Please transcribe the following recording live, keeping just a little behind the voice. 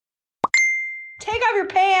Take off your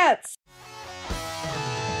pants!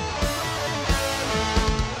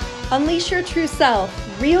 Unleash your true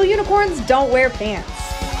self. Real unicorns don't wear pants.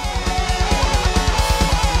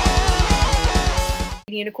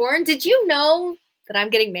 Unicorn, did you know that I'm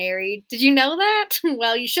getting married? Did you know that?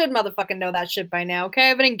 Well, you should motherfucking know that shit by now, okay?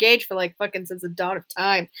 I've been engaged for like fucking since the dawn of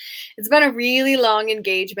time. It's been a really long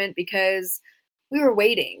engagement because we were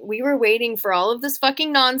waiting. We were waiting for all of this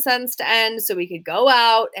fucking nonsense to end so we could go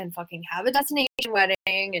out and fucking have a destination wedding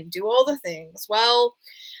and do all the things. Well,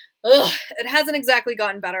 it hasn't exactly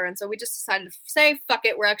gotten better. And so we just decided to say, fuck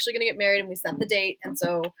it, we're actually going to get married, and we set the date. And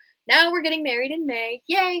so now we're getting married in May.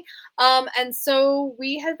 Yay. And so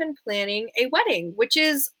we have been planning a wedding, which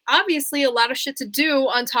is obviously a lot of shit to do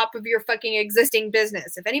on top of your fucking existing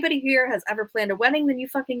business. If anybody here has ever planned a wedding, then you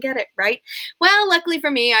fucking get it, right? Well, luckily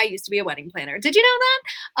for me, I used to be a wedding planner. Did you know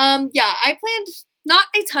that? Yeah, I planned not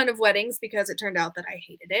a ton of weddings because it turned out that I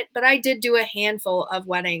hated it, but I did do a handful of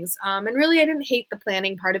weddings. And really, I didn't hate the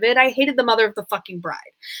planning part of it. I hated the mother of the fucking bride,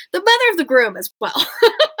 the mother of the groom as well.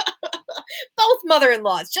 Both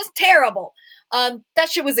mother-in-laws, just terrible. That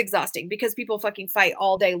shit was exhausting because people fucking fight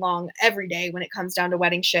all day long, every day when it comes down to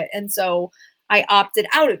wedding shit. And so I opted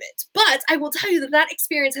out of it. But I will tell you that that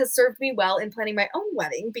experience has served me well in planning my own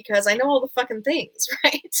wedding because I know all the fucking things,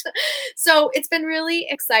 right? So it's been really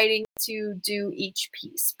exciting to do each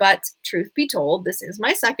piece. But truth be told, this is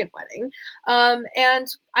my second wedding. And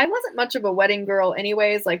I wasn't much of a wedding girl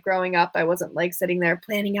anyways. Like growing up, I wasn't like sitting there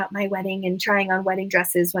planning out my wedding and trying on wedding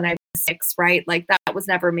dresses when I was 6, right? Like that was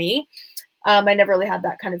never me. I never really had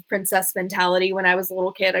that kind of princess mentality when I was a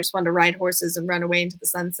little kid. I just wanted to ride horses and run away into the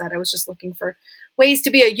sunset. I was just looking for ways to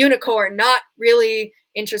be a unicorn, not really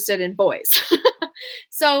interested in boys.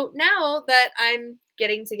 So now that I'm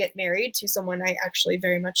getting to get married to someone I actually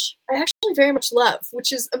very much love,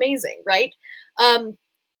 which is amazing, right? I'm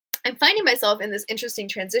finding myself in this interesting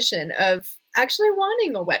transition of actually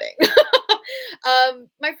wanting a wedding.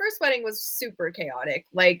 My first wedding was super chaotic.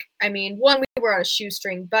 Like, I mean, one, we were on a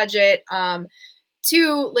shoestring budget.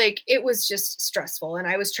 Two, like, it was just stressful. And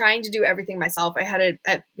I was trying to do everything myself.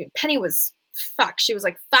 Penny was, she was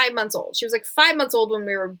like 5 months old. She was like 5 months old when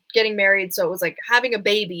we were getting married. So it was like having a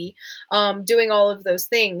baby, doing all of those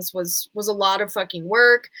things was a lot of fucking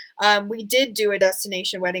work. We did do a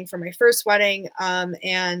destination wedding for my first wedding.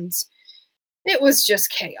 And it was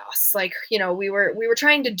just chaos. Like, you know, we were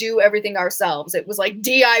trying to do everything ourselves. It was like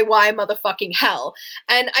DIY motherfucking hell.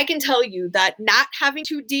 And I can tell you that not having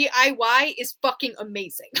to DIY is fucking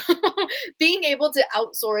amazing. Being able to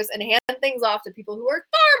outsource and hand things off to people who are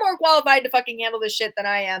far more qualified to fucking handle this shit than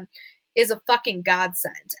I am is a fucking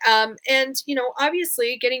godsend. And, you know,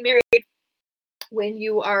 obviously getting married when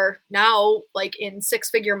you are now like in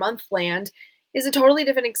 6-figure month land is a totally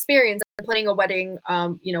different experience than planning a wedding,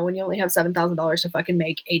 you know, when you only have $7,000 to fucking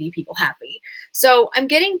make 80 people happy. So I'm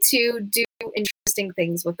getting to do interesting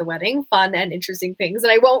things with the wedding, fun and interesting things.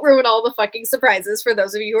 And I won't ruin all the fucking surprises for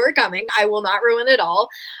those of you who are coming. I will not ruin it all.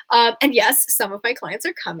 And yes, some of my clients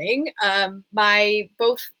are coming.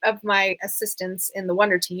 Both of my assistants in the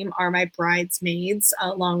Wonder team are my bridesmaids,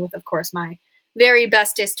 along with, of course, my very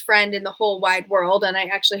bestest friend in the whole wide world. And I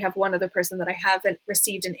actually have one other person that I haven't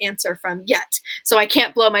received an answer from yet. So I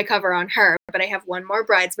can't blow my cover on her, but I have one more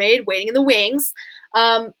bridesmaid waiting in the wings.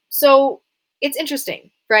 So it's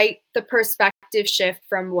interesting, right? The perspective shift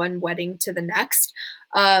from one wedding to the next,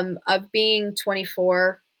 of being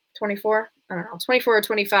 24, I don't know, 24 or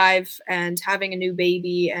 25 and having a new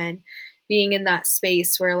baby and being in that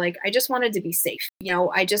space where like, I just wanted to be safe. You know,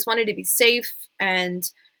 I just wanted to be safe, and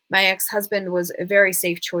my ex-husband was a very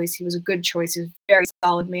safe choice. He was a good choice. He was a very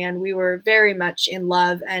solid man. We were very much in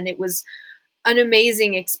love, and it was an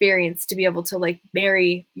amazing experience to be able to like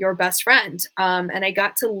marry your best friend. And I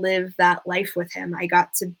got to live that life with him. I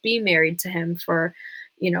got to be married to him for,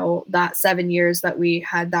 you know, that 7 years that we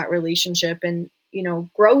had that relationship, and, you know,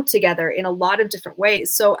 grow together in a lot of different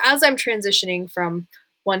ways. So as I'm transitioning from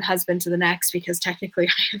one husband to the next, because technically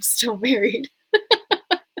I am still married,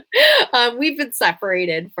 we've been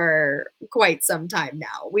separated for quite some time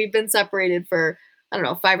now. We've been separated for, I don't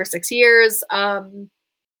know, 5 or 6 years.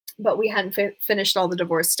 But we hadn't finished all the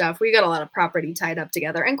divorce stuff. We got a lot of property tied up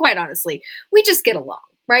together. And quite honestly, we just get along,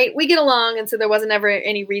 right? We get along. And so there wasn't ever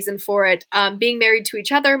any reason for it. Being married to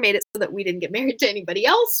each other made it so that we didn't get married to anybody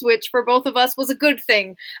else, which for both of us was a good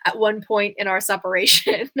thing at one point in our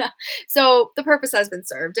separation. So the purpose has been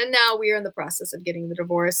served. And now we are in the process of getting the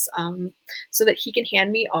divorce, so that he can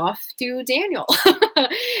hand me off to Daniel.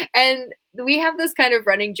 And we have this kind of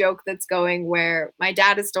running joke that's going where my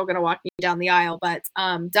dad is still going to walk me down the aisle, but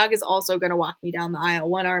Doug is also going to walk me down the aisle,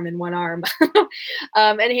 one arm in one arm,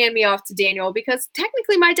 and hand me off to Daniel, because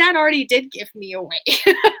technically my dad already did give me away.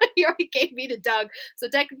 He already gave me to Doug. So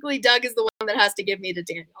technically Doug is the one that has to give me to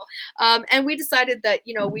Daniel. And we decided that,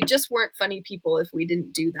 you know, we just weren't funny people if we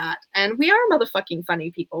didn't do that. And we are motherfucking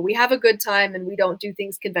funny people. We have a good time and we don't do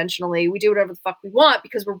things conventionally. We do whatever the fuck we want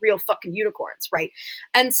because we're real fucking unicorns, right?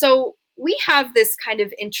 And so we have this kind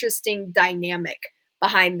of interesting dynamic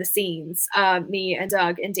behind the scenes, me and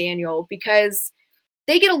Doug and Daniel, because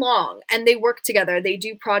they get along and they work together. They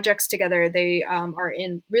do projects together. They are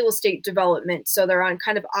in real estate development. So they're on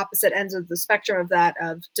kind of opposite ends of the spectrum of that,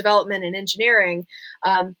 of development and engineering,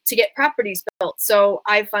 to get properties built. So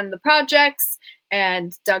I fund the projects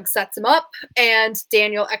and Doug sets them up and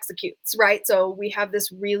Daniel executes, right? So we have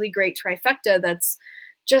this really great trifecta that's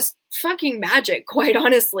just fucking magic, quite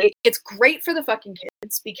honestly. It's great for the fucking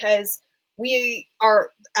kids because we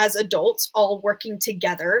are, as adults, all working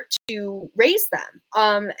together to raise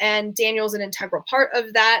them. And Daniel's an integral part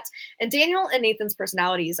of that. And Daniel and Nathan's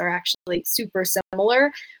personalities are actually super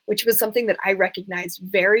similar, which was something that I recognized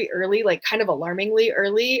very early, like kind of alarmingly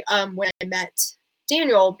early, when I met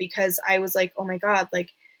Daniel, because I was like, oh my God,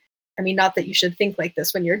 like, I mean, not that you should think like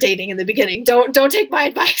this when you're dating in the beginning. Don't take my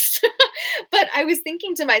advice. But I was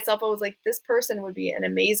thinking to myself, I was like, this person would be an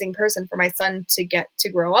amazing person for my son to get to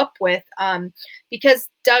grow up with, because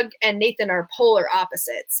Doug and Nathan are polar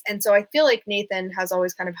opposites. And so I feel like Nathan has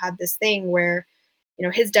always kind of had this thing where, you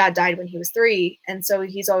know, his dad died when he was 3. And so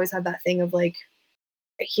he's always had that thing of like,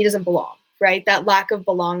 he doesn't belong, right? That lack of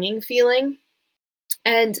belonging feeling.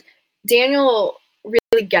 And Daniel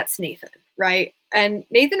really gets Nathan, right? And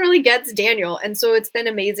Nathan really gets Daniel. And so it's been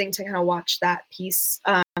amazing to kind of watch that piece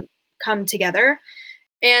come together.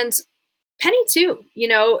 And Penny too, you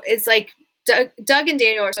know, it's like Doug and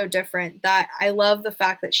Daniel are so different that I love the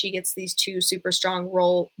fact that she gets these 2 super strong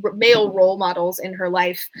male role models in her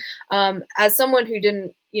life. As someone who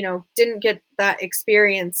didn't get that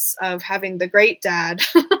experience of having the great dad,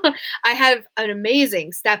 I have an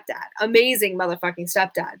amazing motherfucking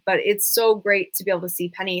stepdad, but it's so great to be able to see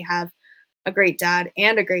Penny have a great dad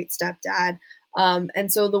and a great stepdad.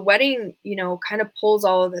 And so the wedding, you know, kind of pulls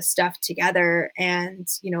all of this stuff together. And,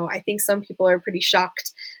 you know, I think some people are pretty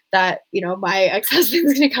shocked that, you know, my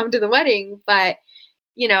ex-husband's going to come to the wedding, but,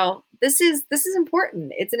 you know, this is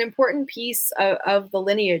important. It's an important piece of the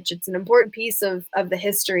lineage. It's an important piece of the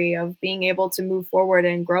history of being able to move forward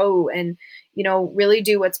and grow and, you know, really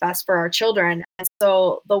do what's best for our children. And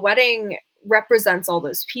so the wedding represents all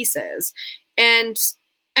those pieces. And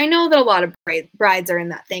I know that a lot of brides are in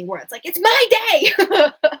that thing where it's like, it's my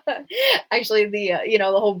day. Actually, the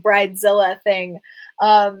whole bridezilla thing.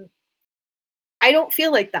 I don't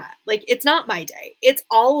feel like that. Like, it's not my day. It's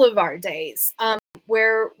all of our days,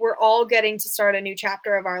 where we're all getting to start a new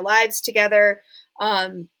chapter of our lives together,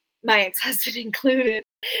 my ex-husband included.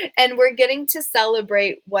 And we're getting to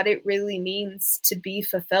celebrate what it really means to be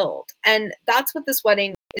fulfilled. And that's what this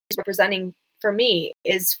wedding is representing for me,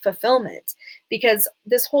 is fulfillment. Because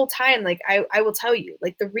this whole time, like, I will tell you,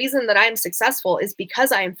 like, the reason that I'm successful is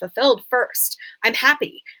because I am fulfilled first. I'm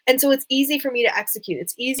happy. And so it's easy for me to execute.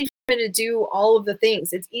 It's easy for me to do all of the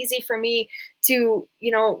things. It's easy for me to,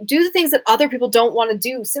 you know, do the things that other people don't want to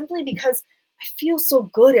do, simply because I feel so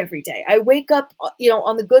good every day. I wake up, you know,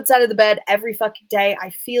 on the good side of the bed every fucking day.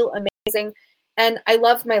 I feel amazing and I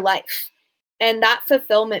love my life. And that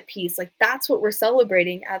fulfillment piece, like, that's what we're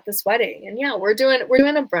celebrating at this wedding. And yeah, we're doing a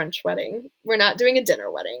brunch wedding. We're not doing a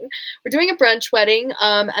dinner wedding. We're doing a brunch wedding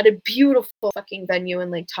at a beautiful fucking venue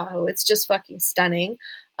in Lake Tahoe. It's just fucking stunning.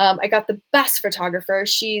 I got the best photographer.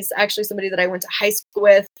 She's actually somebody that I went to high school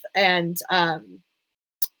with, and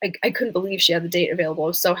I couldn't believe she had the date available. I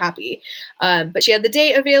was so happy. But she had the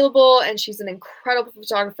date available, and she's an incredible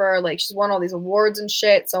photographer. Like, she's won all these awards and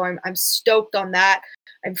shit. So I'm stoked on that.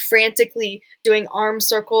 I'm frantically doing arm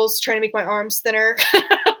circles, trying to make my arms thinner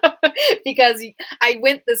because I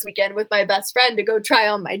went this weekend with my best friend to go try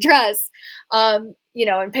on my dress, you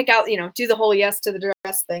know, and pick out, you know, do the whole yes to the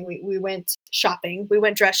dress thing. We went shopping. We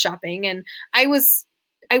went dress shopping, and I was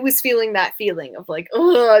feeling that feeling of like,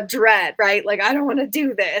 oh, dread, right? Like, I don't want to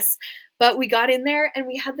do this. But we got in there and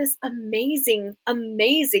we had this amazing,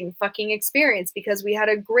 amazing fucking experience because we had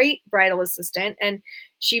a great bridal assistant and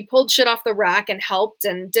she pulled shit off the rack and helped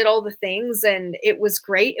and did all the things. And it was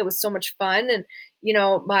great. It was so much fun. And, you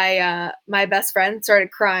know, my best friend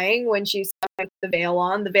started crying when she saw the veil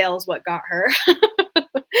on. The veil is what got her.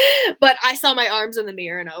 But I saw my arms in the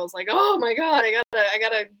mirror and I was like, oh my God, I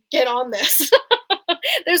gotta get on this.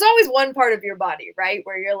 There's always one part of your body, right,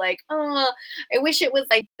 where you're like, oh, I wish it was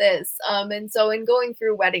like this. And so in going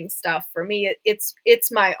through wedding stuff, for me, it's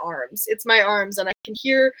my arms. It's my arms, and I can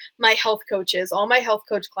hear my health coaches. All my health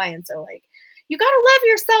coach clients are like, you gotta love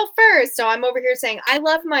yourself first. So I'm over here saying, I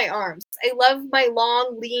love my arms. I love my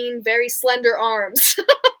long, lean, very slender arms.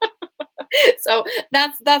 So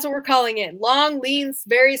that's what we're calling it. Long, lean,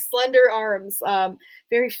 very slender arms,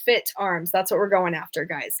 very fit arms. That's what we're going after,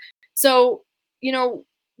 guys. So,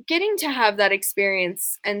 getting to have that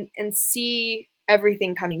experience and see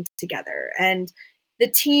everything coming together, and the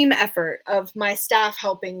team effort of my staff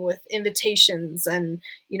helping with invitations and,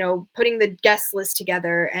 putting the guest list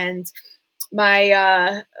together, and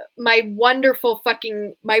my wonderful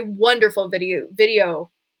video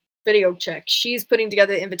chick. She's putting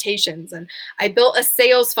together invitations, and I built a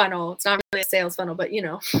sales funnel. It's not really a sales funnel, but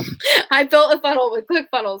I built a funnel with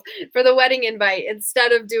ClickFunnels for the wedding invite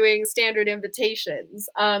instead of doing standard invitations.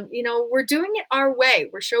 We're doing it our way.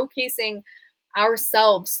 We're showcasing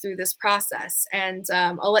ourselves through this process. And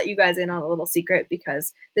I'll let you guys in on a little secret,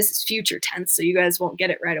 because this is future tense, so you guys won't get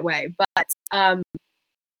it right away. But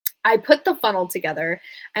I put the funnel together,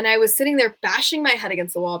 and I was sitting there bashing my head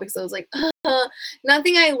against the wall because I was like,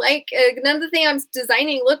 nothing I like, none of the thing I'm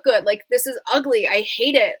designing look good. Like, this is ugly. I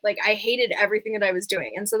hate it. Like, I hated everything that I was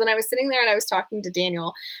doing. And so then I was sitting there and I was talking to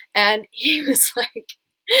Daniel, and he was like,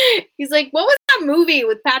 he's like, what was that movie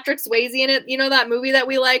with Patrick Swayze in it? That movie that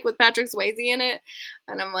we like with Patrick Swayze in it?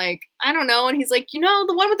 And I'm like, I don't know. And he's like,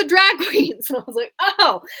 the one with the drag queens. And I was like,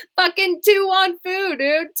 oh, fucking To Wong Foo,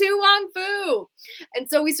 dude. To Wong Foo. And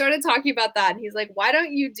so we started talking about that. And he's like, why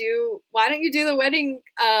don't you do the wedding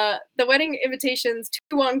invitations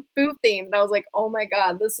To Wong Foo theme? And I was like, oh my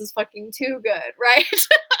God, this is fucking too good, right?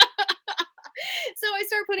 So I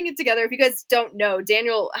started putting it together. If you guys don't know,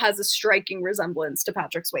 Daniel has a striking resemblance to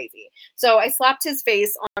Patrick Swayze. So I slapped his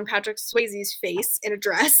face on Patrick Swayze's face in a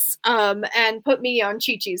dress, and put me on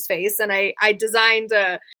Chi-Chi's face. And I designed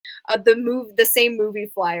the same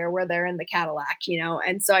movie flyer where they're in the Cadillac,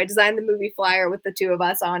 And so I designed the movie flyer with the two of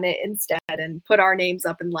us on it instead, and put our names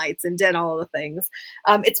up in lights and did all the things.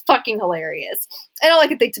 It's fucking hilarious. And all I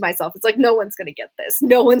could think to myself, it's like, no one's going to get this.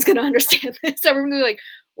 No one's going to understand this. Everyone's like,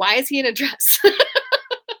 why is he in a dress?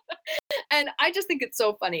 And I just think it's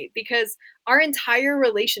so funny, because our entire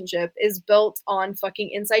relationship is built on fucking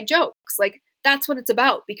inside jokes. Like, that's what it's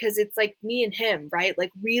about, because it's like me and him, right?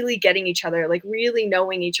 Like, really getting each other, like really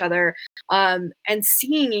knowing each other, and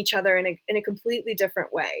seeing each other in a completely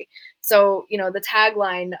different way. So, the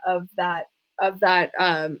tagline of that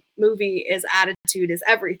movie is attitude is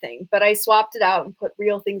everything, but I swapped it out and put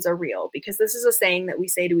real things are real, because this is a saying that we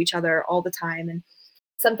say to each other all the time, and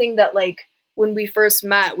something that, like, when we first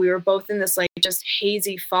met, we were both in this, like, just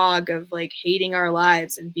hazy fog of, like, hating our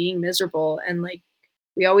lives and being miserable. And, like,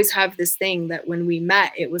 we always have this thing that when we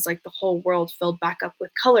met, it was like the whole world filled back up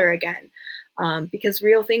with color again, because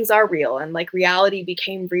real things are real, and, like, reality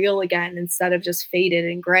became real again instead of just faded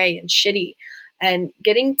and gray and shitty. And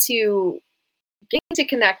getting to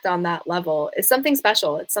connect on that level is something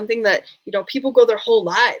special. It's something that, people go their whole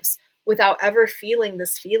lives without ever feeling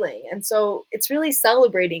this feeling. And so it's really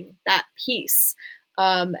celebrating that piece.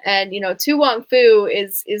 And, To Wong Foo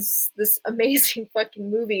is this amazing fucking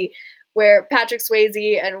movie where Patrick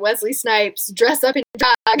Swayze and Wesley Snipes dress up in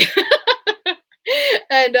drag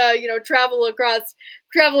and, travel across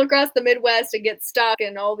the Midwest and get stuck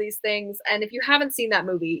and all these things. And if you haven't seen that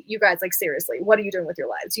movie, you guys, like, seriously, what are you doing with your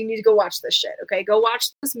lives? You need to go watch this shit. Okay. Go watch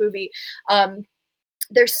this movie.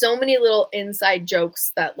 There's so many little inside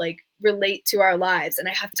jokes that, like, relate to our lives. And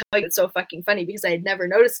I have to tell you, it's so fucking funny, because I had never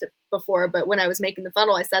noticed it before. But when I was making the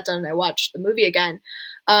funnel, I sat down and I watched the movie again.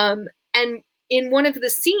 And in one of the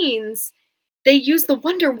scenes, they used the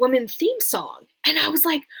Wonder Woman theme song. And I was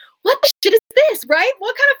like, what the shit is this, right?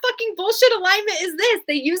 What kind of fucking bullshit alignment is this?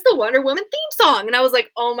 They used the Wonder Woman theme song. And I was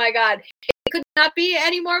like, oh my God, it could not be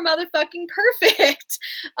any more motherfucking perfect.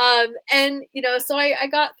 And, so I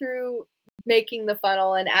got through making the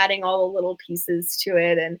funnel and adding all the little pieces to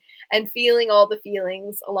it, and feeling all the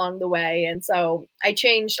feelings along the way. And so I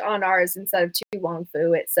changed on ours, instead of To Wong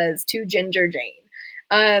Foo, it says To Ginger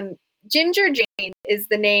Jane. Ginger Jane is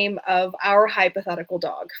the name of our hypothetical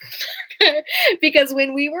dog. Because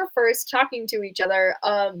when we were first talking to each other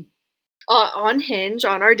on Hinge,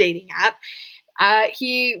 on our dating app,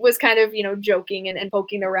 he was kind of, joking and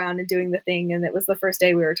poking around and doing the thing. And it was the first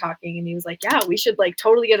day we were talking, and he was like, yeah, we should, like,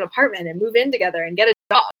 totally get an apartment and move in together and get a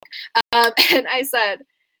dog. And I said,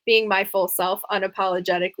 being my full self,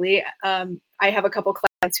 unapologetically, I have a couple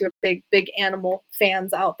clients who are big animal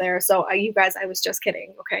fans out there. So you guys, I was just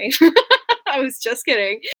kidding. Okay. I was just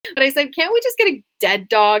kidding. But I said, can't we just get a dead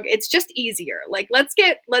dog? It's just easier. Like, let's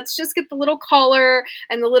just get the little collar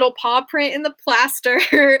and the little paw print in the plaster.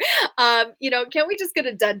 Can't we just get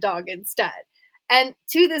a dead dog instead? And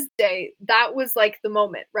to this day, that was like the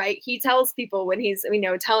moment, right? He tells people when he's,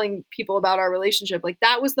 telling people about our relationship, like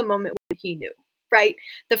that was the moment when he knew, right?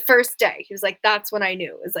 The first day, he was like, that's when I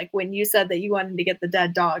knew. It was like when you said that you wanted to get the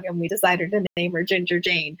dead dog and we decided to name her Ginger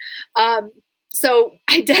Jane. So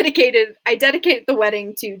I dedicated the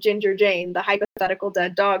wedding to Ginger Jane, the hypothetical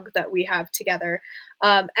dead dog that we have together.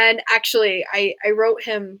 And actually, I wrote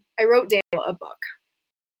Daniel a book.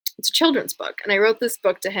 It's a children's book, and I wrote this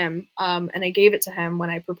book to him, and I gave it to him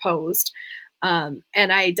when I proposed, and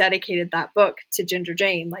I dedicated that book to Ginger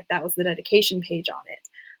Jane. Like that was the dedication page on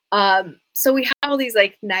it. So we have all these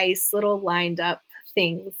like nice little lined up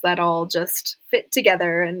things that all just fit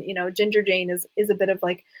together, and Ginger Jane is a bit of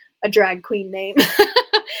like a drag queen name.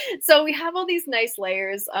 So we have all these nice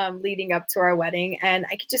layers leading up to our wedding, and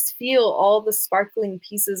I could just feel all the sparkling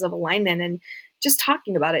pieces of alignment, and just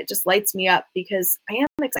talking about it just lights me up because I am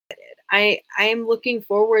excited. I am looking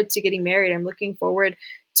forward to getting married. I'm looking forward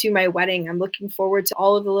to my wedding. I'm looking forward to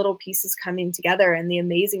all of the little pieces coming together and the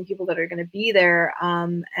amazing people that are going to be there,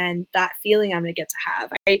 and that feeling I'm going to get to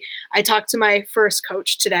have. I talked to my first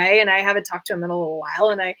coach today, and I haven't talked to him in a little while,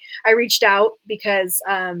 and I reached out because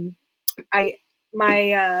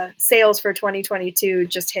my sales for 2022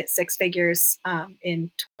 just hit 6 figures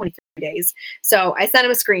in 23 days. So I sent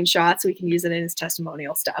him a screenshot so we can use it in his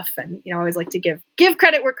testimonial stuff. And, I always like to give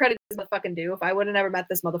credit where credit is fucking due. If I would have never met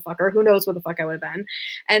this motherfucker, who knows where the fuck I would have been.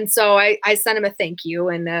 And so I sent him a thank you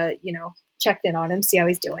and, checked in on him, see how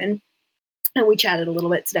he's doing. And we chatted a little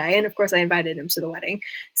bit today. And of course I invited him to the wedding.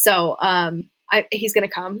 So, he's going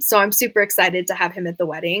to come. So I'm super excited to have him at the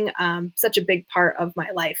wedding. Such a big part of my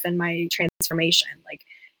life and my transformation. Like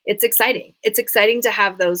it's exciting. It's exciting to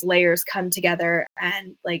have those layers come together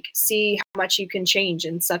and like see how much you can change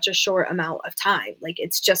in such a short amount of time. Like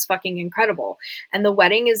it's just fucking incredible. And the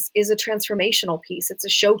wedding is a transformational piece. It's a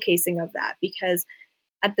showcasing of that because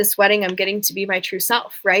at this wedding, I'm getting to be my true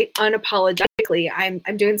self, right? Unapologetically.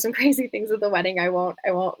 I'm doing some crazy things at the wedding. I won't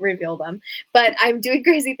reveal them, but I'm doing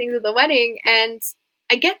crazy things at the wedding and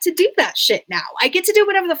I get to do that shit now. I get to do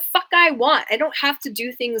whatever the fuck I want. I don't have to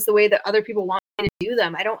do things the way that other people want me to do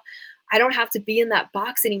them. I don't have to be in that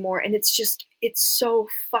box anymore. And it's so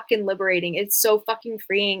fucking liberating. It's so fucking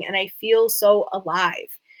freeing. And I feel so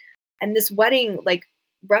alive. And this wedding, like,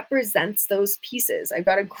 represents those pieces. I've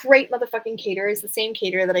got a great motherfucking caterer. It's the same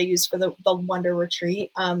caterer that I used for the Wonder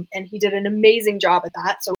Retreat. And he did an amazing job at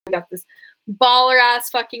that. So we got this baller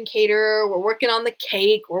ass fucking caterer. We're working on the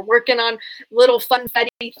cake. We're working on little funfetti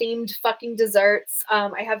themed fucking desserts.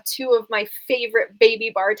 I have 2 of my favorite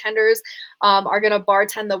baby bartenders are going to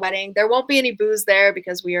bartend the wedding. There won't be any booze there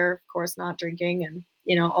because we are of course not drinking and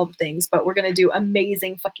all the things, but we're going to do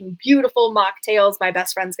amazing fucking beautiful mocktails. My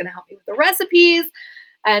best friend's going to help me with the recipes.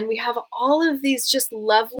 And we have all of these just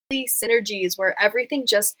lovely synergies where everything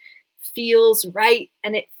just feels right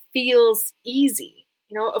and it feels easy.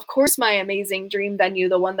 Of course, my amazing dream venue,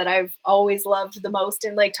 the one that I've always loved the most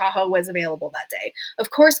in Lake Tahoe, was available that day.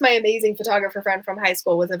 Of course, my amazing photographer friend from high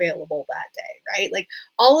school was available that day, right? Like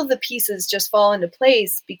all of the pieces just fall into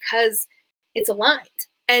place because it's aligned.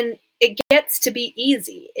 And it gets to be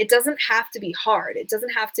easy. It doesn't have to be hard. It doesn't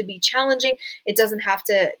have to be challenging. It doesn't have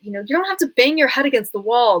to, you don't have to bang your head against the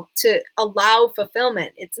wall to allow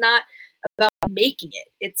fulfillment. It's not about making it.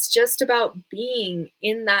 It's just about being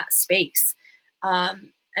in that space and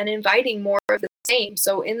inviting more of the same.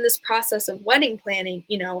 So in this process of wedding planning,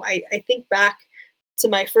 I think back to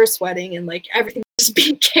my first wedding and like everything just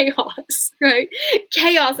being chaos, right?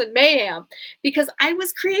 Chaos and mayhem because I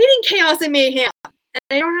was creating chaos and mayhem.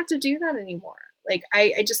 And I don't have to do that anymore. Like,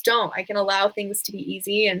 I just don't. I can allow things to be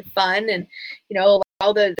easy and fun and,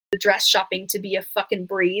 allow the dress shopping to be a fucking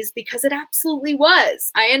breeze because it absolutely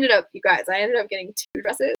was. I ended up getting 2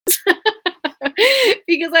 dresses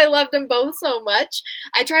because I loved them both so much.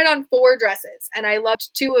 I tried on 4 dresses and I loved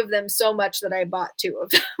 2 of them so much that I bought 2 of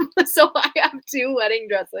them. So I have 2 wedding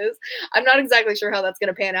dresses. I'm not exactly sure how that's going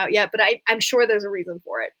to pan out yet, but I'm sure there's a reason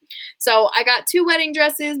for it. So I got 2 wedding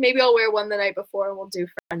dresses. Maybe I'll wear one the night before and we'll do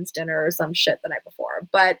friends dinner or some shit the night before.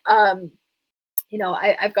 But,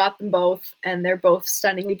 I've got them both and they're both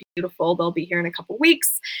stunningly beautiful. They'll be here in a couple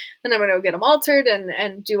weeks and I'm going to go get them altered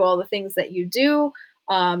and do all the things that you do.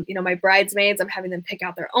 My bridesmaids, I'm having them pick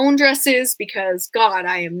out their own dresses because God,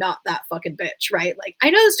 I am not that fucking bitch, right? Like, I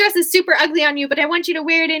know this dress is super ugly on you, but I want you to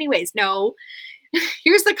wear it anyways. No,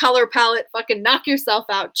 here's the color palette. Fucking knock yourself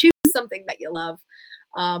out. Choose something that you love.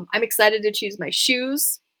 I'm excited to choose my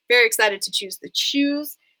shoes. very excited to choose the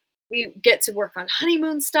shoes. We get to work on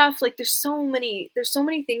honeymoon stuff. Like there's so many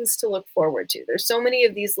things to look forward to. There's so many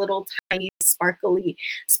of these little tiny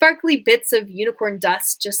sparkly bits of unicorn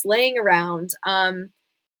dust just laying around. And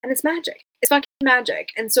it's magic. It's fucking magic.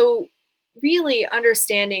 And so really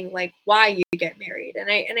understanding like why you get married. And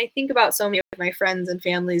I think about so many of my friends and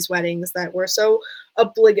family's weddings that were so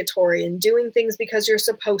obligatory and doing things because you're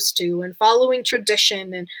supposed to and following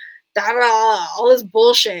tradition and all this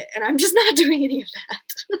bullshit. And I'm just not doing any of that.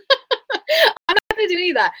 I'm not gonna do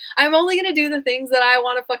any of that. I'm only gonna do the things that I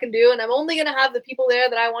want to fucking do, and I'm only gonna have the people there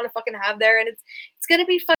that I want to fucking have there, and it's gonna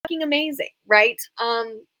be fucking amazing, right?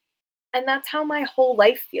 And that's how my whole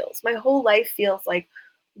life feels. My whole life feels like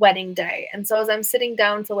wedding day. And so as I'm sitting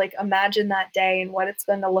down to like imagine that day and what it's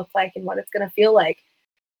going to look like and what it's going to feel like,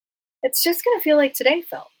 it's just going to feel like today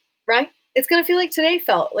felt, right? It's going to feel like today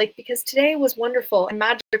felt like, because today was wonderful and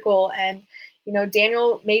magical. And, you know,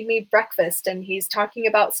 Daniel made me breakfast and he's talking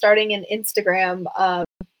about starting an Instagram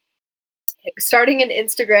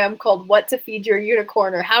called What to Feed Your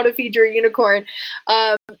Unicorn or How to Feed Your Unicorn.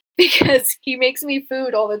 Because he makes me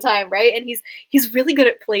food all the time, right? And he's really good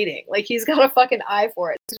at plating. Like he's got a fucking eye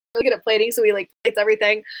for it. He's really good at plating, so he like plates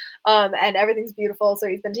everything, and everything's beautiful. So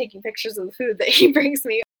he's been taking pictures of the food that he brings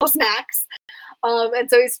me, all snacks. And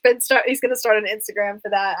so he's gonna start an Instagram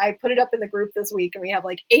for that. I put it up in the group this week, and we have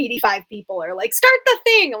like 85 people are like, start the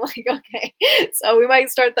thing. I'm like, okay. So we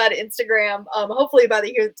might start that Instagram. Hopefully by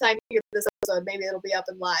the time you hear this episode, maybe it'll be up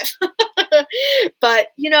and live. But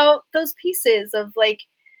you know, those pieces of like,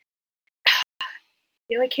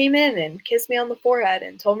 you know, he came in and kissed me on the forehead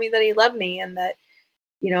and told me that he loved me and that,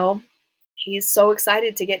 you know, he's so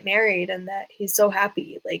excited to get married and that he's so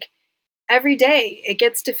happy. Like every day it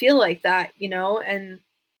gets to feel like that, you know, and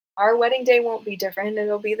our wedding day won't be different.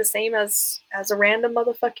 It'll be the same as a random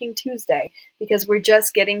motherfucking Tuesday because we're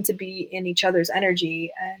just getting to be in each other's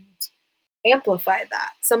energy and amplify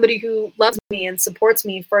that. Somebody who loves me and supports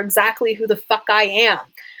me for exactly who the fuck I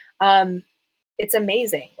am. It's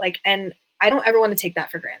amazing. Like, and I don't ever want to take that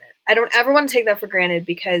for granted. I don't ever want to take that for granted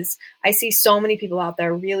because I see so many people out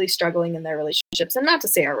there really struggling in their relationships. And not to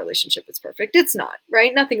say our relationship is perfect. It's not,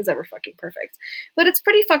 right? Nothing is ever fucking perfect. But it's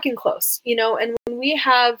pretty fucking close, you know? And when we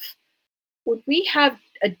have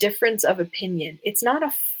a difference of opinion, it's not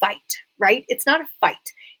a fight, right? It's not a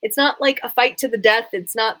fight. It's not like a fight to the death.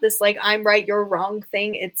 It's not this like I'm right, you're wrong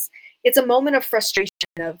thing. It's a moment of frustration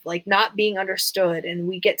of like not being understood, and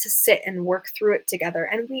we get to sit and work through it together,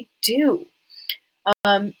 and we do.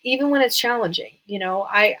 Even when it's challenging, you know,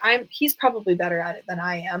 he's probably better at it than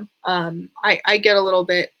I am. I get a little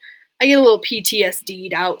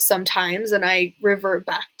PTSD'd out sometimes, and I revert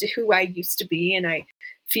back to who I used to be, and I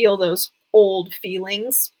feel those old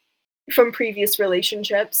feelings from previous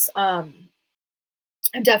relationships.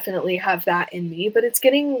 I definitely have that in me, but it's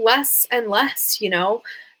getting less and less, you know,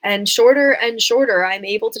 and shorter. I'm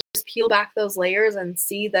able to just peel back those layers and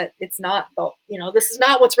see that it's not, you know, this is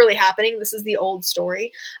not what's really happening. This is the old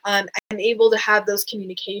story. I'm able to have those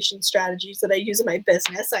communication strategies that I use in my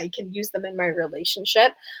business. I can use them in my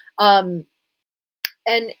relationship. And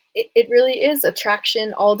it really is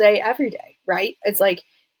attraction all day, every day, right? It's like,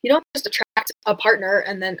 you don't just attract a partner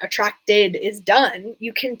and then attracted is done.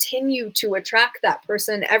 You continue to attract that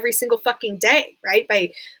person every single fucking day, right?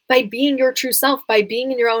 By being your true self, by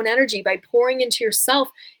being in your own energy, by pouring into yourself,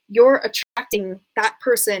 you're attracting that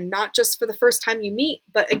person, not just for the first time you meet,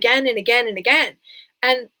 but again and again and again.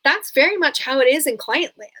 And that's very much how it is in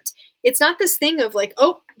client land. It's not this thing of like,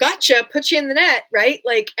 oh, gotcha, put you in the net, right?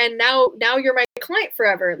 Like, and now you're my client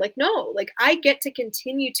forever. Like, no, like I get to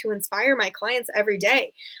continue to inspire my clients every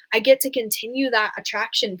day. I get to continue that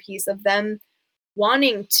attraction piece of them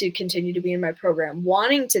wanting to continue to be in my program,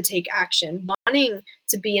 wanting to take action, wanting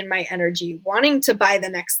to be in my energy, wanting to buy the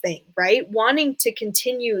next thing, right? Wanting to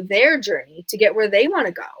continue their journey to get where they want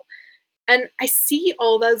to go. And I see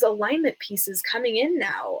all those alignment pieces coming in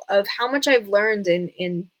now of how much I've learned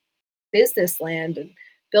in business land and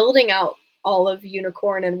building out all of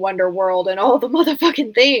Unicorn and Wonder World and all the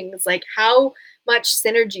motherfucking things, like how much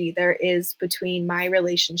synergy there is between my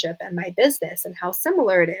relationship and my business and how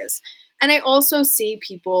similar it is. And I also see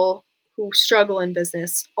people who struggle in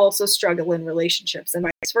business also struggle in relationships and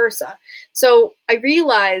vice versa. So I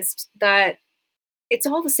realized that it's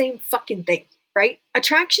all the same fucking thing, right?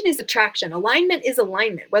 Attraction is attraction. Alignment is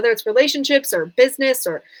alignment, whether it's relationships or business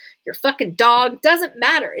or your fucking dog, doesn't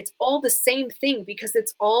matter. It's all the same thing because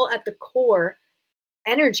it's all at the core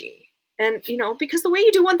energy. And, you know, because the way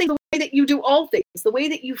you do one thing, the way that you do all things, the way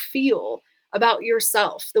that you feel, about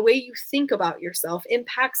yourself, the way you think about yourself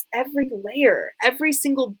impacts every layer. Every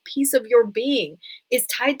single piece of your being is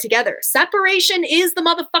tied together. Separation is the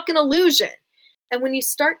motherfucking illusion. And when you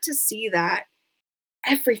start to see that,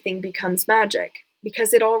 everything becomes magic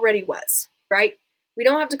because it already was, right? We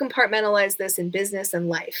don't have to compartmentalize this in business and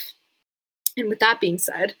life. And with that being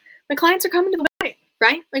said, my clients are coming to the wedding,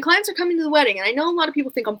 right? My clients are coming to the wedding. And I know a lot of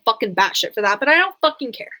people think I'm fucking batshit for that, but I don't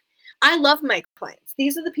fucking care. I love my clients.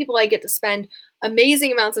 These are the people I get to spend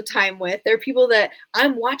amazing amounts of time with. They're people that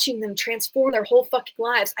I'm watching them transform their whole fucking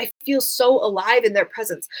lives. I feel so alive in their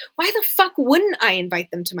presence. Why the fuck wouldn't I invite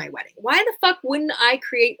them to my wedding? Why the fuck wouldn't I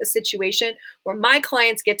create a situation where my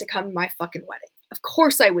clients get to come to my fucking wedding? Of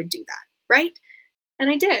course I would do that, right? And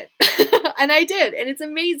I did. And I did. And it's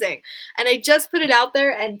amazing. And I just put it out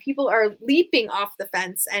there and people are leaping off the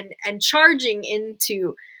fence and charging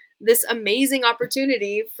into this amazing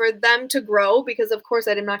opportunity for them to grow, because of course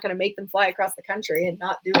I'm not going to make them fly across the country and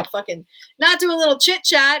not do a little chit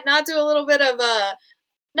chat, not do a little bit of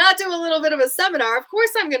a seminar. Of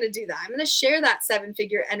course I'm going to do that. I'm going to share that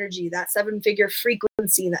 7-figure energy, that 7-figure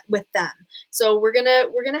frequency with them. So we're going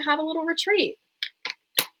to have a little retreat.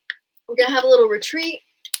 We're going to have a little retreat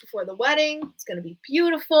before the wedding. It's going to be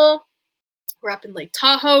beautiful. We're up in Lake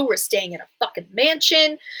Tahoe. We're staying in a fucking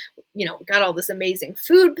mansion. We got all this amazing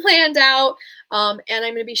food planned out. And I'm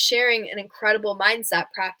going to be sharing an incredible mindset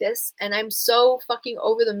practice. And I'm so fucking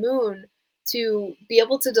over the moon to be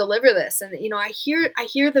able to deliver this. And, I hear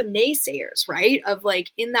the naysayers, right? Of like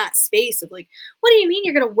in that space of like, what do you mean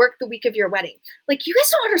you're going to work the week of your wedding? Like, you guys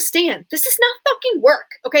don't understand. This is not fucking work.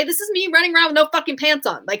 Okay. This is me running around with no fucking pants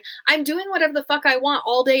on. Like, I'm doing whatever the fuck I want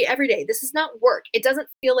all day, every day. This is not work. It doesn't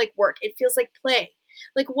feel like work. It feels like play.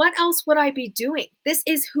 Like, what else would I be doing? This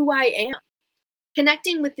is who I am.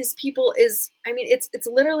 Connecting with these people is, it's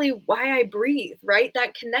literally why I breathe, right?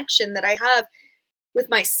 That connection that I have with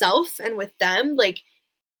myself and with them, like,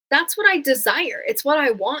 that's what I desire. It's what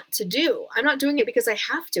I want to do. I'm not doing it because I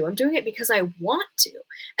have to. I'm doing it because I want to.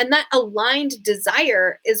 And that aligned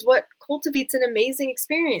desire is what cultivates an amazing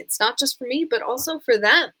experience, not just for me, but also for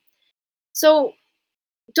them. So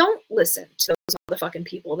don't listen to those motherfucking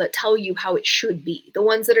people that tell you how it should be. The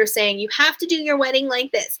ones that are saying you have to do your wedding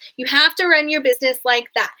like this. You have to run your business like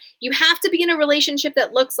that. You have to be in a relationship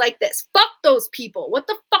that looks like this. Fuck those people. What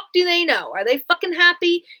the fuck do they know? Are they fucking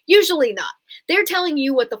happy? Usually not. They're telling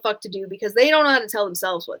you what the fuck to do because they don't know how to tell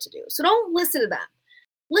themselves what to do. So don't listen to them.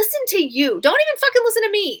 Listen to you. Don't even fucking listen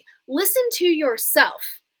to me. Listen to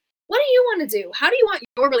yourself. What do you want to do? How do you want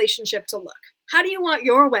your relationship to look? How do you want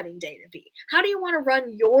your wedding day to be? How do you want to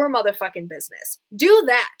run your motherfucking business? Do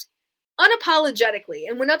that unapologetically.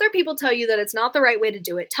 And when other people tell you that it's not the right way to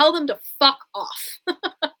do it, tell them to fuck off.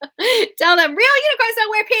 Tell them real unicorns don't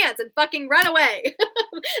wear pants and fucking run away.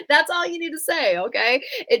 That's all you need to say, okay?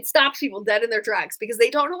 It stops people dead in their tracks because they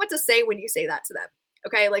don't know what to say when you say that to them.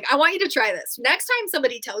 Okay, like, I want you to try this. Next time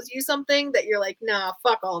somebody tells you something that you're like, nah,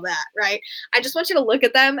 fuck all that, right? I just want you to look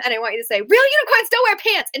at them and I want you to say, real unicorns don't wear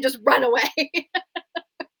pants, and just run away.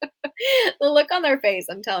 The look on their face,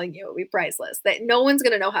 I'm telling you, will be priceless. That no one's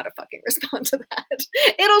going to know how to fucking respond to that.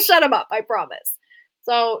 It'll shut them up, I promise.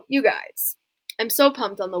 So, you guys, I'm so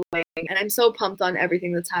pumped on the wedding and I'm so pumped on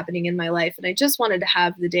everything that's happening in my life. And I just wanted to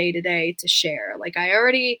have the day today to share. Like, I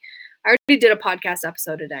already did a podcast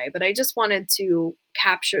episode today, but I just wanted to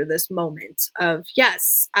capture this moment of,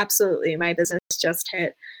 yes, absolutely. My business just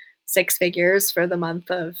hit 6 figures for the month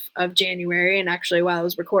of January. And actually, while I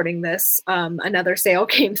was recording this, another sale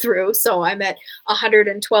came through. So I'm at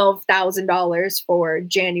 $112,000 for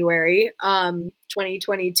January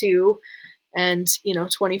 2022. And,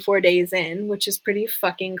 24 days in, which is pretty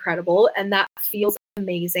fucking incredible. And that feels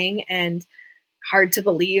amazing and hard to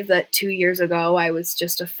believe that 2 years ago I was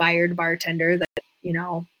just a fired bartender that,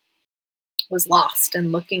 was lost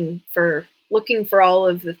and looking for all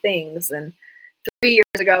of the things. And 3 years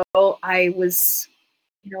ago I was,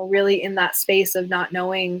 really in that space of not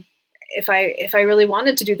knowing if I really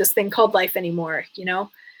wanted to do this thing called life anymore,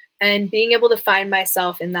 and being able to find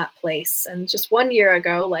myself in that place. And just 1 year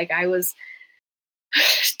ago, like, I was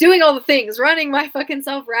doing all the things, running my fucking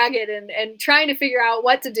self ragged and trying to figure out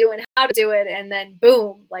what to do and how to do it. And then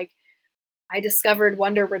boom, like, I discovered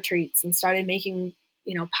Wonder Retreats and started making,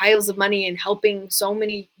 piles of money and helping so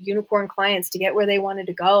many unicorn clients to get where they wanted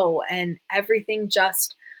to go. And everything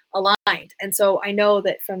just aligned. And so I know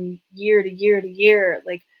that from year to year to year,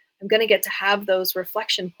 like, I'm going to get to have those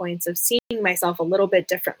reflection points of seeing myself a little bit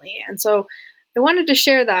differently. And so I wanted to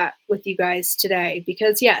share that with you guys today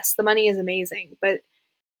because, yes, the money is amazing, but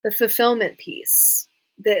the fulfillment piece,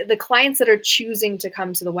 the clients that are choosing to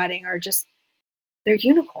come to the wedding are just they're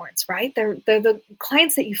unicorns, right? They're the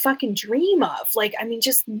clients that you fucking dream of. Like, I mean,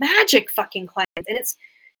 just magic fucking clients. And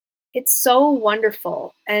it's so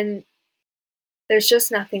wonderful. And there's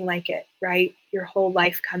just nothing like it, right? Your whole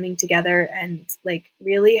life coming together and like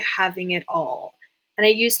really having it all. And I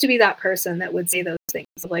used to be that person that would say those things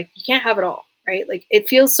of like, you can't have it all, right? Like it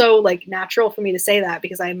feels so like natural for me to say that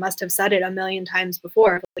because I must have said it a million times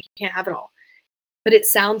before. Like, you can't have it all. But it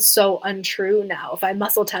sounds so untrue now. If I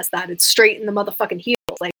muscle test that, it's straight in the motherfucking heels.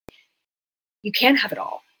 Like, you can't have it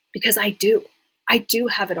all because I do. I do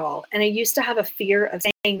have it all. And I used to have a fear of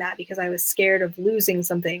saying that because I was scared of losing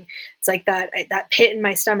something. It's like that pit in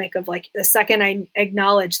my stomach of like the second I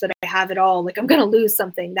acknowledge that I have it all, like I'm going to lose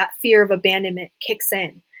something, that fear of abandonment kicks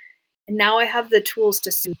in. And now I have the tools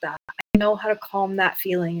to suit that. I know how to calm that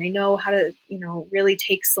feeling. I know how to, really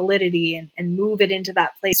take solidity and move it into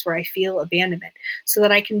that place where I feel abandonment so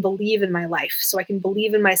that I can believe in my life, so I can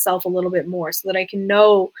believe in myself a little bit more, so that I can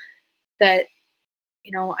know that,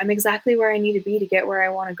 I'm exactly where I need to be to get where I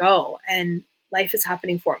want to go. And life is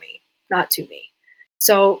happening for me, not to me.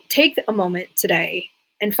 So take a moment today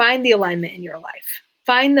and find the alignment in your life.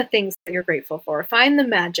 Find the things that you're grateful for. Find the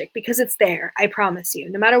magic because it's there. I promise you.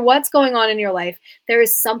 No matter what's going on in your life, there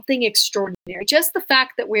is something extraordinary. Just the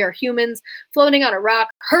fact that we are humans floating on a rock,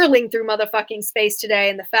 hurling through motherfucking space today,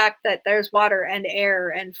 and the fact that there's water and air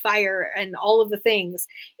and fire and all of the things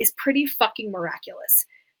is pretty fucking miraculous.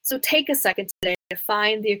 So take a second today to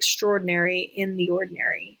find the extraordinary in the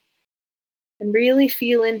ordinary and really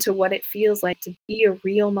feel into what it feels like to be a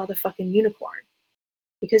real motherfucking unicorn,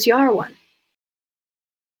 because you are one.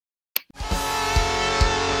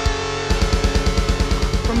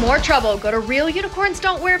 For more trouble, go to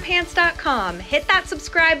realunicornsdon'twearpants.com, hit that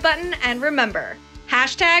subscribe button, and remember,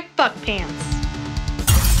 #fuckpants.